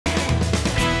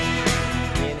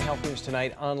News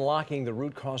tonight, unlocking the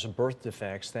root cause of birth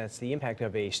defects. That's the impact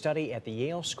of a study at the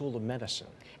Yale School of Medicine.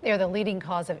 They are the leading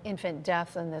cause of infant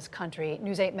death in this country.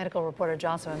 News 8 medical reporter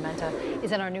Jocelyn Menta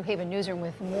is in our New Haven newsroom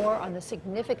with more on the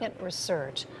significant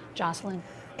research. Jocelyn.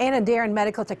 Ann and Darren,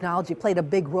 medical technology played a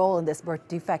big role in this birth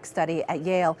defect study at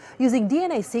Yale. Using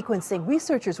DNA sequencing,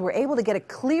 researchers were able to get a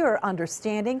clearer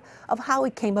understanding of how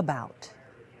it came about.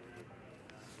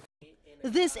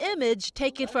 This image,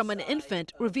 taken from an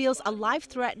infant, reveals a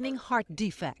life-threatening heart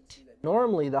defect.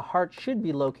 Normally, the heart should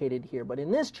be located here, but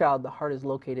in this child, the heart is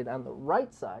located on the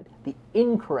right side, the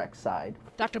incorrect side.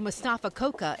 Dr. Mustafa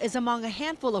Koka is among a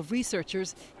handful of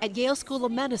researchers at Yale School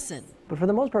of Medicine. But for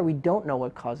the most part, we don't know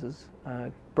what causes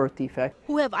birth defect.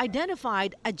 Who have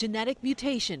identified a genetic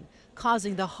mutation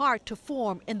causing the heart to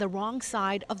form in the wrong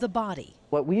side of the body.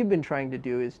 What we've been trying to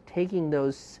do is taking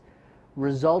those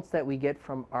results that we get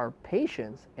from our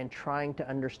patients and trying to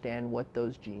understand what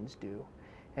those genes do,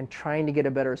 and trying to get a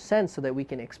better sense so that we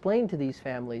can explain to these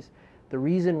families the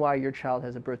reason why your child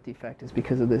has a birth defect is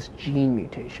because of this gene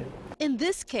mutation. In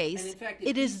this case,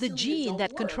 it is the gene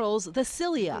that controls the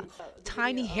cilia,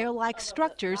 tiny hair-like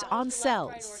structures on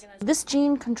cells. This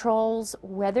gene controls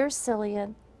whether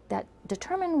cilia that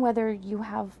determine whether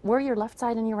where your left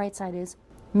side and your right side is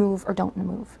move or don't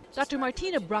move. Dr.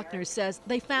 Martina Bruckner says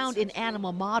they found in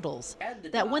animal models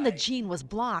that when the gene was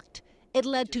blocked, it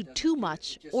led to too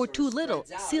much or too little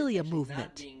cilia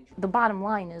movement. The bottom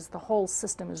line is the whole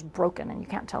system is broken and you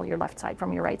can't tell your left side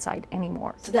from your right side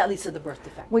anymore. So that leads to the birth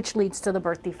defect. Which leads to the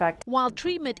birth defect. While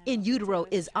treatment in utero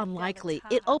is unlikely,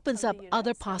 it opens up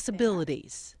other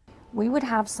possibilities. We would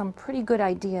have some pretty good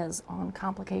ideas on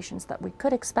complications that we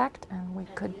could expect, and we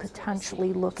could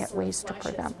potentially look at ways to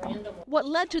prevent them. What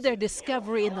led to their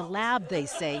discovery in the lab, they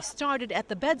say, started at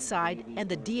the bedside and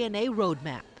the DNA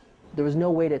roadmap. There was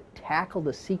no way to tackle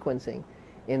the sequencing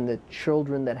in the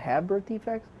children that have birth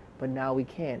defects, but now we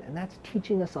can, and that's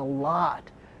teaching us a lot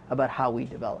about how we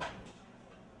develop.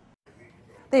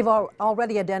 They've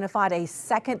already identified a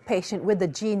second patient with the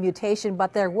gene mutation,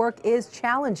 but their work is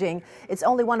challenging. It's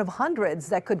only one of hundreds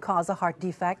that could cause a heart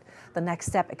defect. The next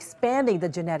step, expanding the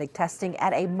genetic testing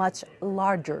at a much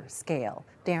larger scale.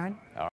 Darren?